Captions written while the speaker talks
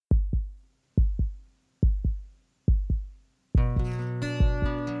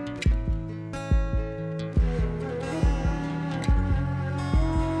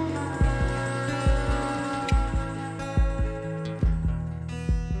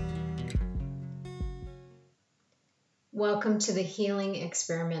Welcome to the Healing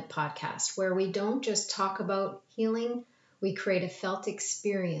Experiment podcast, where we don't just talk about healing, we create a felt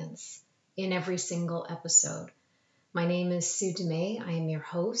experience in every single episode. My name is Sue Dumais. I am your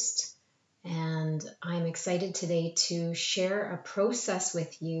host, and I'm excited today to share a process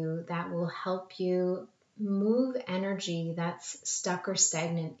with you that will help you move energy that's stuck or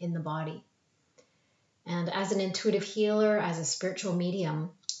stagnant in the body. And as an intuitive healer, as a spiritual medium,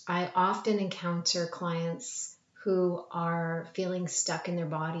 I often encounter clients who are feeling stuck in their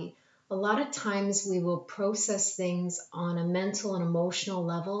body. A lot of times we will process things on a mental and emotional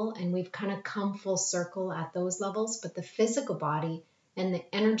level, and we've kind of come full circle at those levels, but the physical body and the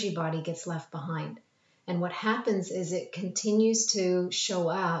energy body gets left behind. And what happens is it continues to show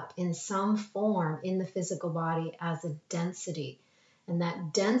up in some form in the physical body as a density. And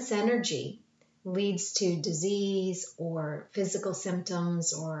that dense energy leads to disease or physical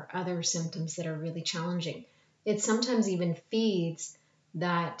symptoms or other symptoms that are really challenging. It sometimes even feeds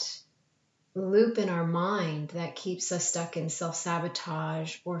that loop in our mind that keeps us stuck in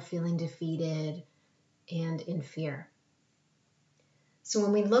self-sabotage or feeling defeated and in fear. So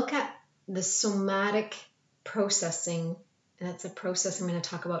when we look at the somatic processing, and that's a process I'm going to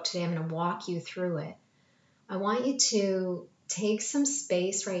talk about today, I'm going to walk you through it. I want you to take some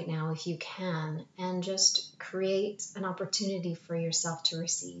space right now, if you can, and just create an opportunity for yourself to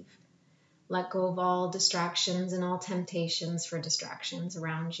receive. Let go of all distractions and all temptations for distractions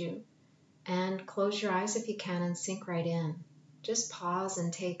around you. And close your eyes if you can and sink right in. Just pause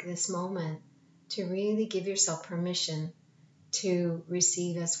and take this moment to really give yourself permission to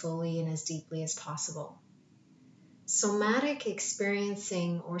receive as fully and as deeply as possible. Somatic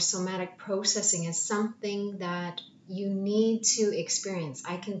experiencing or somatic processing is something that you need to experience.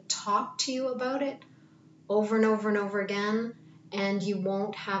 I can talk to you about it over and over and over again, and you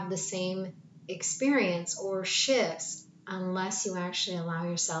won't have the same experience or shifts unless you actually allow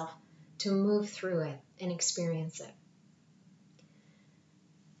yourself to move through it and experience it.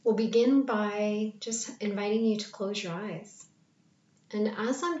 We'll begin by just inviting you to close your eyes. And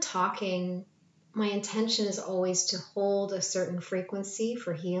as I'm talking, my intention is always to hold a certain frequency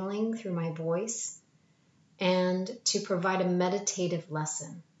for healing through my voice and to provide a meditative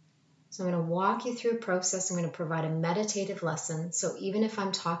lesson. So I'm going to walk you through a process. I'm going to provide a meditative lesson. So even if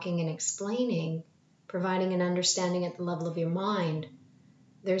I'm talking and explaining, providing an understanding at the level of your mind,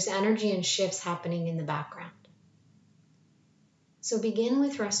 there's energy and shifts happening in the background. So begin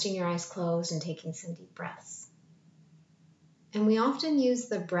with resting your eyes closed and taking some deep breaths. And we often use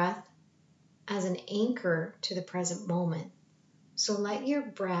the breath as an anchor to the present moment. So let your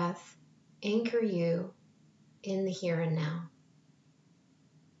breath anchor you in the here and now.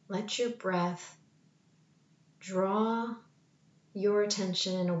 Let your breath draw your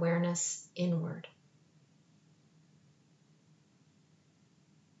attention and awareness inward.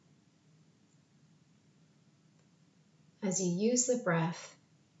 As you use the breath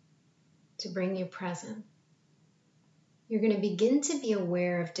to bring you present, you're going to begin to be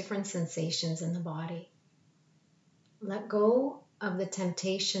aware of different sensations in the body. Let go of the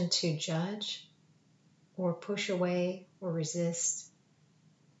temptation to judge or push away or resist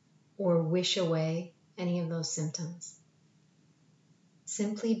or wish away any of those symptoms.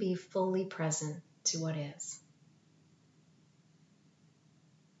 Simply be fully present to what is.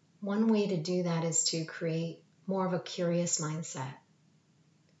 One way to do that is to create more of a curious mindset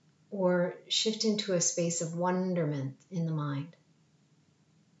or shift into a space of wonderment in the mind.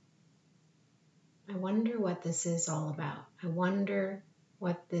 I wonder what this is all about. I wonder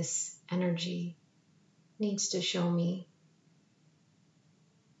what this energy needs to show me.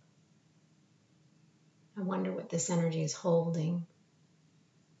 I wonder what this energy is holding.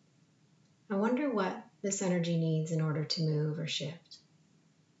 I wonder what this energy needs in order to move or shift.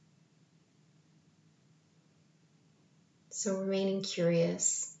 So remaining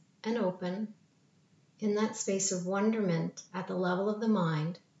curious and open in that space of wonderment at the level of the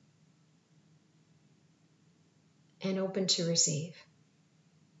mind and open to receive.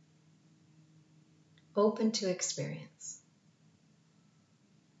 Open to experience.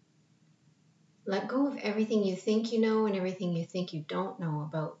 Let go of everything you think you know and everything you think you don't know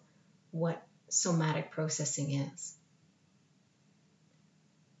about what somatic processing is.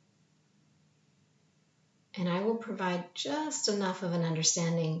 And I will provide just enough of an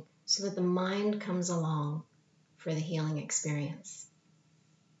understanding so that the mind comes along for the healing experience.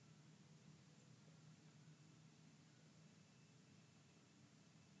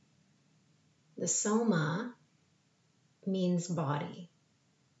 The soma means body.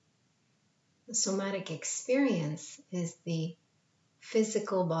 The somatic experience is the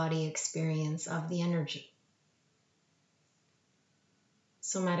physical body experience of the energy.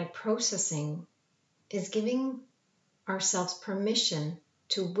 Somatic processing is giving ourselves permission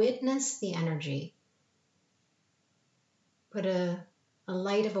to witness the energy, put a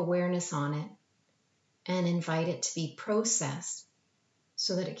light of awareness on it, and invite it to be processed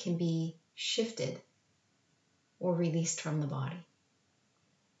so that it can be shifted or released from the body.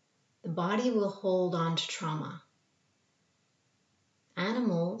 The body will hold on to trauma.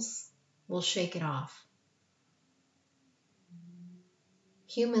 Animals will shake it off.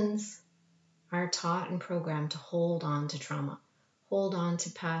 Humans are taught and programmed to hold on to trauma, hold on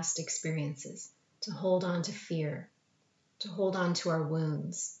to past experiences, to hold on to fear, to hold on to our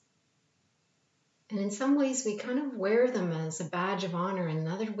wounds. And in some ways, we kind of wear them as a badge of honor, and in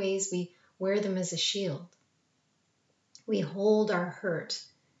other ways, we wear them as a shield. We hold our hurt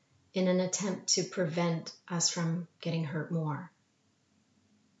in an attempt to prevent us from getting hurt more.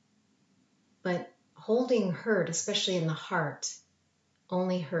 But holding hurt, especially in the heart,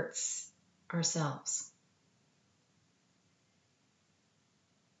 only hurts ourselves.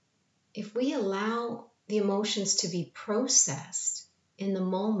 If we allow the emotions to be processed in the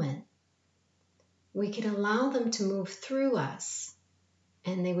moment, we can allow them to move through us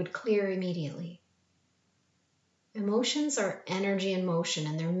and they would clear immediately. Emotions are energy in motion,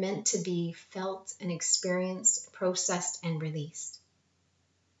 and they're meant to be felt and experienced, processed and released.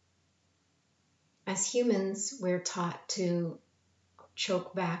 As humans, we're taught to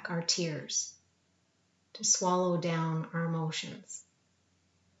choke back our tears, to swallow down our emotions,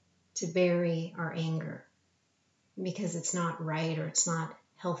 to bury our anger, because it's not right or it's not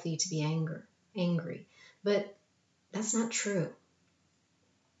healthy to be angry. But that's not true.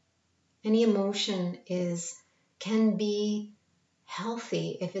 Any emotion can be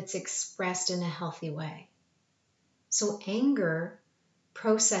healthy if it's expressed in a healthy way. So anger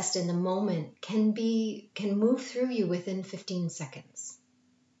processed in the moment can move through you within 15 seconds,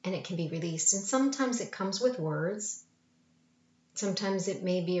 and it can be released. And sometimes it comes with words. Sometimes it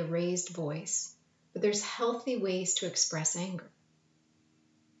may be a raised voice, but there's healthy ways to express anger.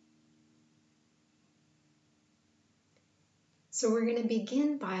 So we're going to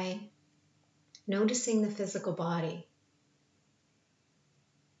begin by noticing the physical body.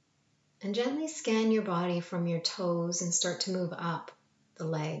 And gently scan your body from your toes and start to move up the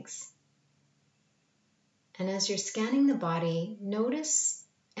legs. And as you're scanning the body, notice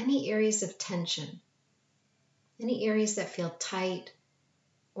any areas of tension, any areas that feel tight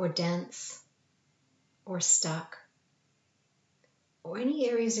or dense or stuck, or any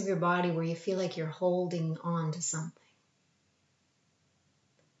areas of your body where you feel like you're holding on to something.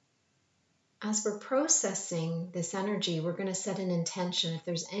 As we're processing this energy, we're going to set an intention. If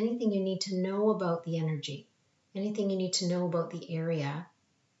there's anything you need to know about the energy, anything you need to know about the area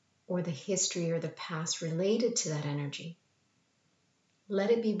or the history or the past related to that energy, let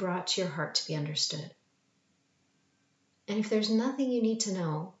it be brought to your heart to be understood. And if there's nothing you need to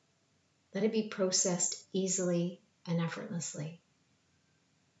know, let it be processed easily and effortlessly.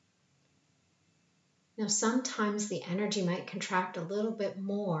 Now, sometimes the energy might contract a little bit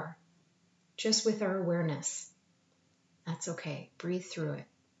more just with our awareness. That's okay. Breathe through it.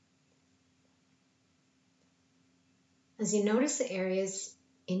 As you notice the areas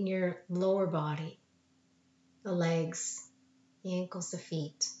in your lower body, the legs, the ankles, the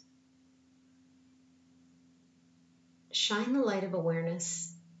feet, shine the light of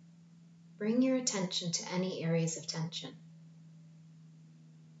awareness. Bring your attention to any areas of tension,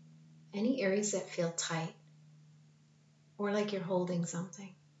 any areas that feel tight or like you're holding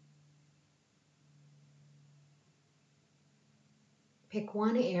something. Pick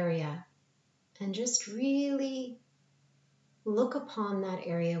one area and just really look upon that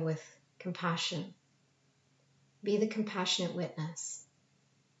area with compassion. Be the compassionate witness.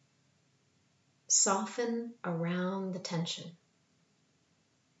 Soften around the tension.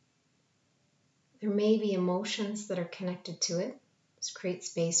 There may be emotions that are connected to it. Just create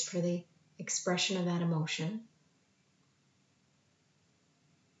space for the expression of that emotion.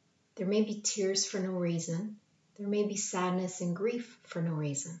 There may be tears for no reason. There may be sadness and grief for no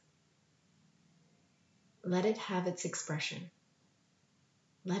reason. Let it have its expression.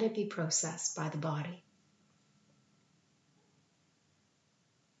 Let it be processed by the body.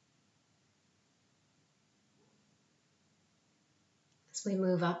 As we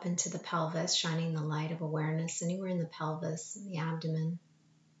move up into the pelvis, shining the light of awareness anywhere in the pelvis and the abdomen.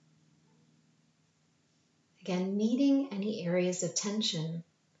 Again, meeting any areas of tension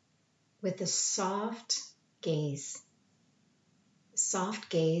with a soft gaze. Soft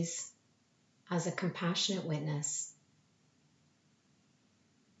gaze as a compassionate witness.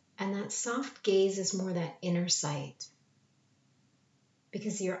 And that soft gaze is more that inner sight.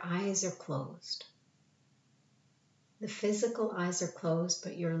 because your eyes are closed. The physical eyes are closed,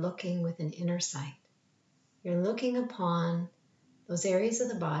 but you're looking with an inner sight. You're looking upon those areas of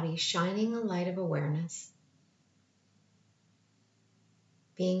the body, shining a light of awareness,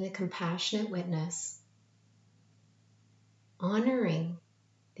 being the compassionate witness, honoring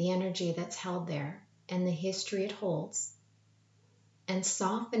the energy that's held there and the history it holds, and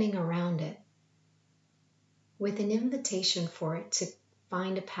softening around it with an invitation for it to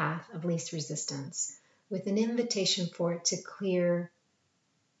find a path of least resistance, with an invitation for it to clear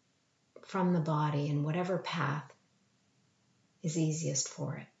from the body in whatever path is easiest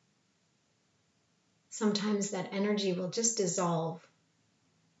for it. Sometimes that energy will just dissolve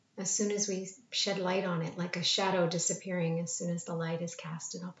as soon as we shed light on it, like a shadow disappearing as soon as the light is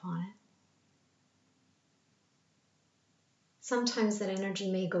casted upon it. Sometimes that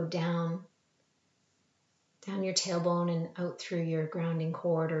energy may go down your tailbone and out through your grounding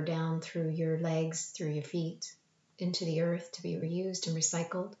cord, or down through your legs, through your feet, into the earth to be reused and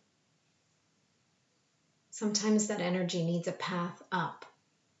recycled. Sometimes that energy needs a path up.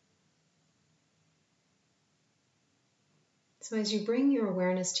 So as you bring your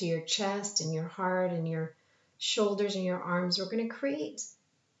awareness to your chest and your heart and your shoulders and your arms, we're going to create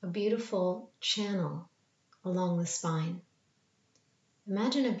a beautiful channel along the spine.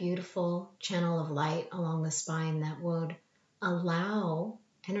 Imagine a beautiful channel of light along the spine that would allow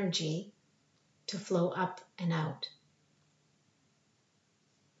energy to flow up and out.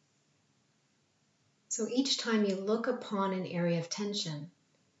 So each time you look upon an area of tension,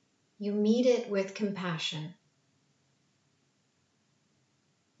 you meet it with compassion.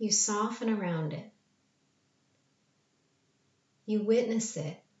 You soften around it. You witness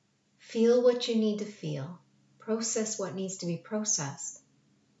it. Feel what you need to feel. Process what needs to be processed.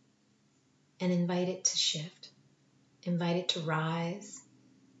 And invite it to shift. Invite it to rise.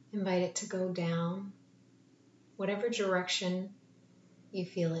 Invite it to go down. Whatever direction you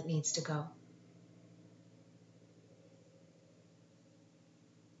feel it needs to go.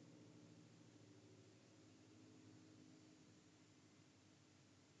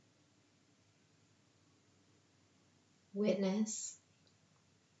 Witness,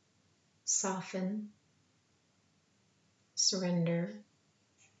 soften, surrender,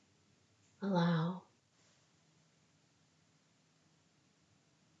 allow.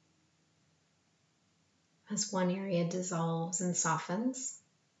 As one area dissolves and softens,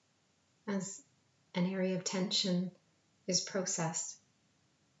 as an area of tension is processed,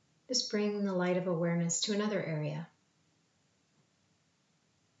 just bring the light of awareness to another area.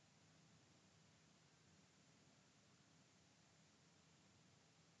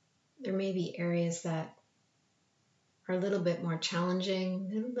 There may be areas that are a little bit more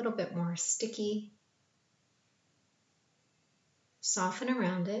challenging, a little bit more sticky. Soften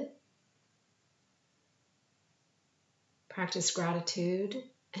around it. Practice gratitude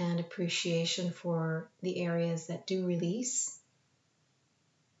and appreciation for the areas that do release.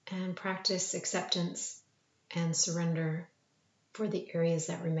 And practice acceptance and surrender for the areas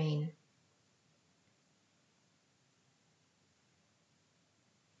that remain.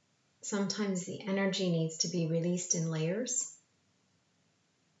 Sometimes the energy needs to be released in layers.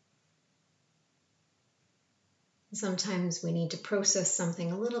 Sometimes we need to process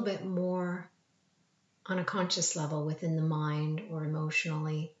something a little bit more on a conscious level within the mind or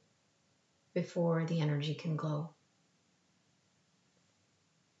emotionally before the energy can glow.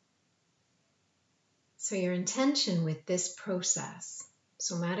 So your intention with this process,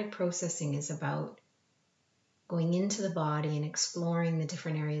 somatic processing, is about going into the body and exploring the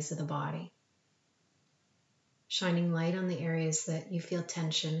different areas of the body, shining light on the areas that you feel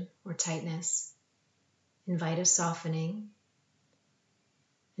tension or tightness. Invite a softening.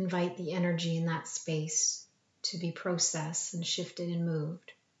 Invite the energy in that space to be processed and shifted and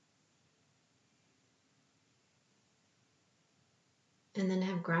moved. And then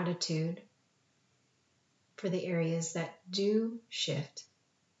have gratitude for the areas that do shift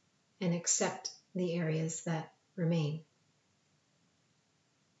and accept the areas that remain.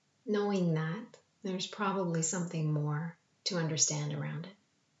 Knowing that there's probably something more to understand around it.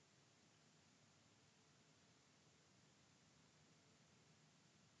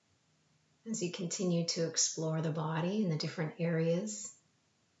 As you continue to explore the body and the different areas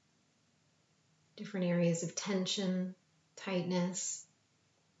of tension, tightness,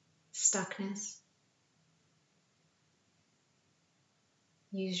 stuckness,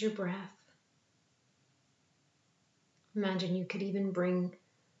 use your breath. Imagine you could even bring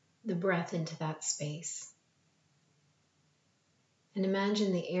the breath into that space. And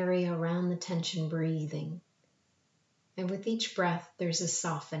imagine the area around the tension breathing And with each breath, there's a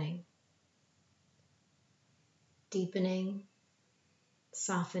softening, deepening,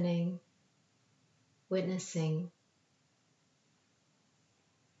 softening, witnessing.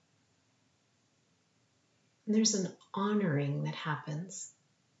 And there's an honoring that happens.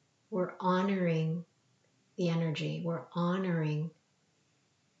 We're honoring the energy. We're honoring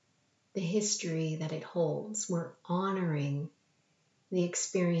the history that it holds. We're honoring the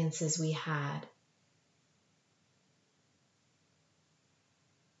experiences we had.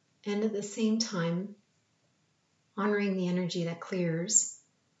 And at the same time, honoring the energy that clears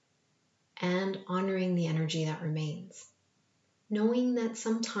and honoring the energy that remains. Knowing that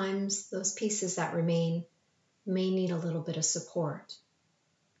sometimes those pieces that remain may need a little bit of support.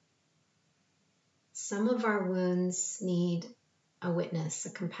 Some of our wounds need a witness,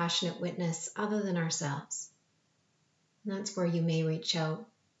 a compassionate witness other than ourselves. And that's where you may reach out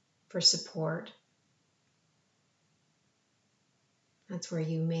for support. That's where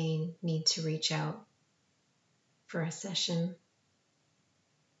you may need to reach out for a session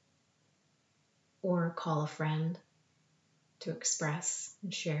or call a friend to express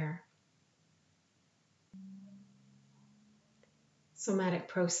and share. Somatic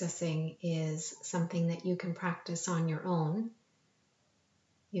processing is something that you can practice on your own.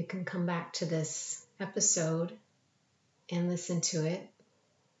 You can come back to this episode and listen to it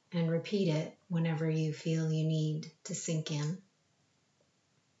and repeat it whenever you feel you need to sink in.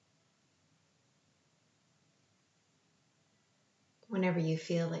 Whenever you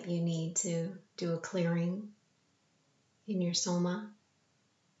feel that you need to do a clearing in your soma,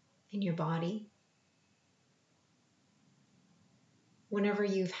 in your body. Whenever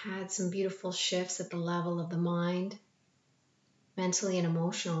you've had some beautiful shifts at the level of the mind, mentally and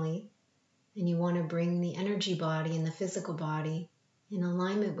emotionally, and you want to bring the energy body and the physical body in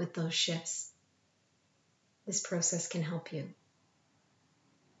alignment with those shifts, this process can help you.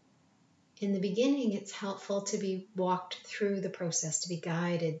 In the beginning, it's helpful to be walked through the process, to be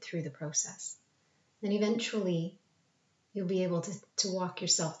guided through the process. Then eventually, you'll be able to walk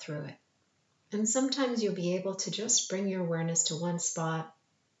yourself through it. And sometimes you'll be able to just bring your awareness to one spot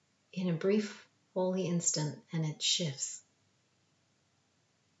in a brief, holy instant, and it shifts.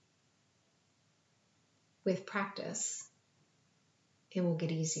 With practice, it will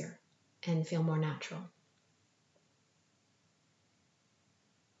get easier and feel more natural.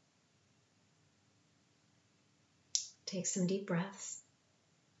 Take some deep breaths.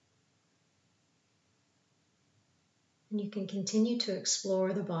 And you can continue to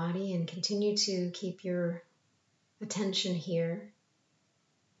explore the body and continue to keep your attention here.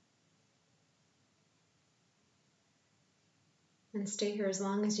 And stay here as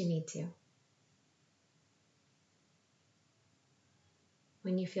long as you need to.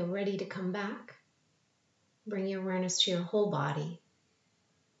 When you feel ready to come back, bring your awareness to your whole body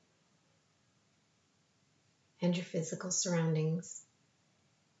and your physical surroundings.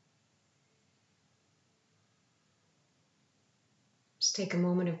 Just take a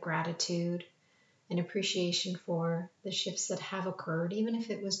moment of gratitude and appreciation for the shifts that have occurred, even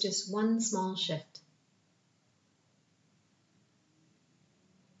if it was just one small shift.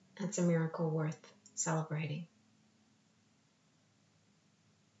 That's a miracle worth celebrating.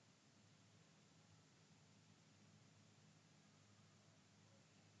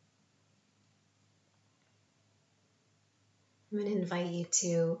 I'm going to invite you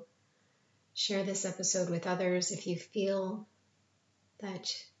to share this episode with others. If you feel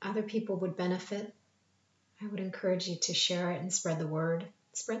that other people would benefit, I would encourage you to share it and spread the word.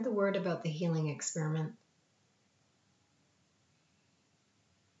 Spread the word about the healing experiment.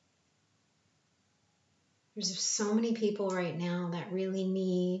 There's so many people right now that really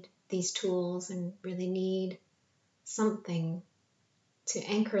need these tools and really need something to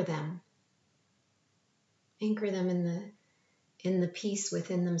anchor them in the peace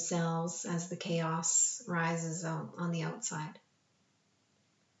within themselves as the chaos rises on the outside.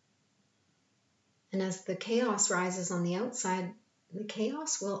 And as the chaos rises on the outside, the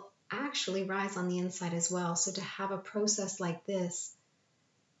chaos will actually rise on the inside as well. So to have a process like this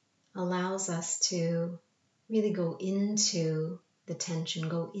allows us to really go into the tension,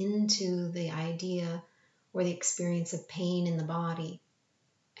 go into the idea or the experience of pain in the body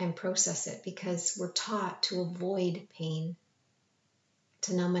and process it, because we're taught to avoid pain,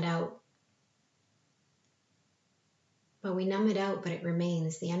 to numb it out. But we numb it out, but it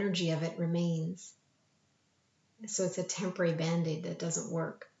remains. The energy of it remains. So it's a temporary band-aid that doesn't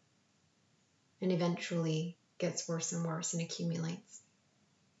work and eventually gets worse and worse and accumulates.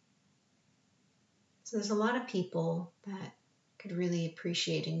 So there's a lot of people that could really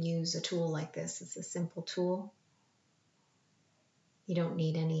appreciate and use a tool like this. It's a simple tool. You don't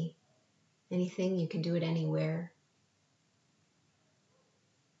need anything. You can do it anywhere.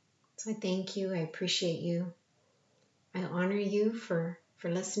 So I thank you. I appreciate you. I honor you for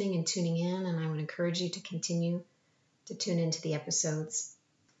listening and tuning in, and I would encourage you to continue to tune into the episodes.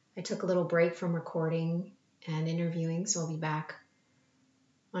 I took a little break from recording and interviewing, so I'll be back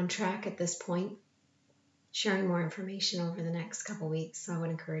on track at this point, sharing more information over the next couple weeks. So I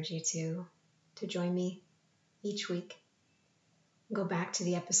would encourage you to join me each week. Go back to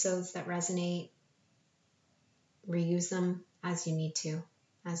the episodes that resonate, reuse them as you need to,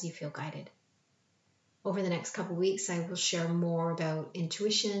 as you feel guided. Over the next couple weeks, I will share more about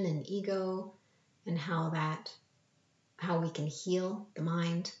intuition and ego and how we can heal the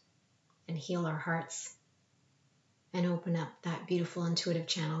mind and heal our hearts and open up that beautiful intuitive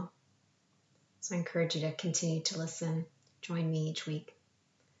channel. So I encourage you to continue to listen. Join me each week.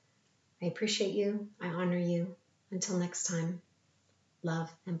 I appreciate you. I honor you. Until next time,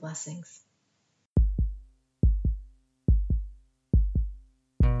 love and blessings.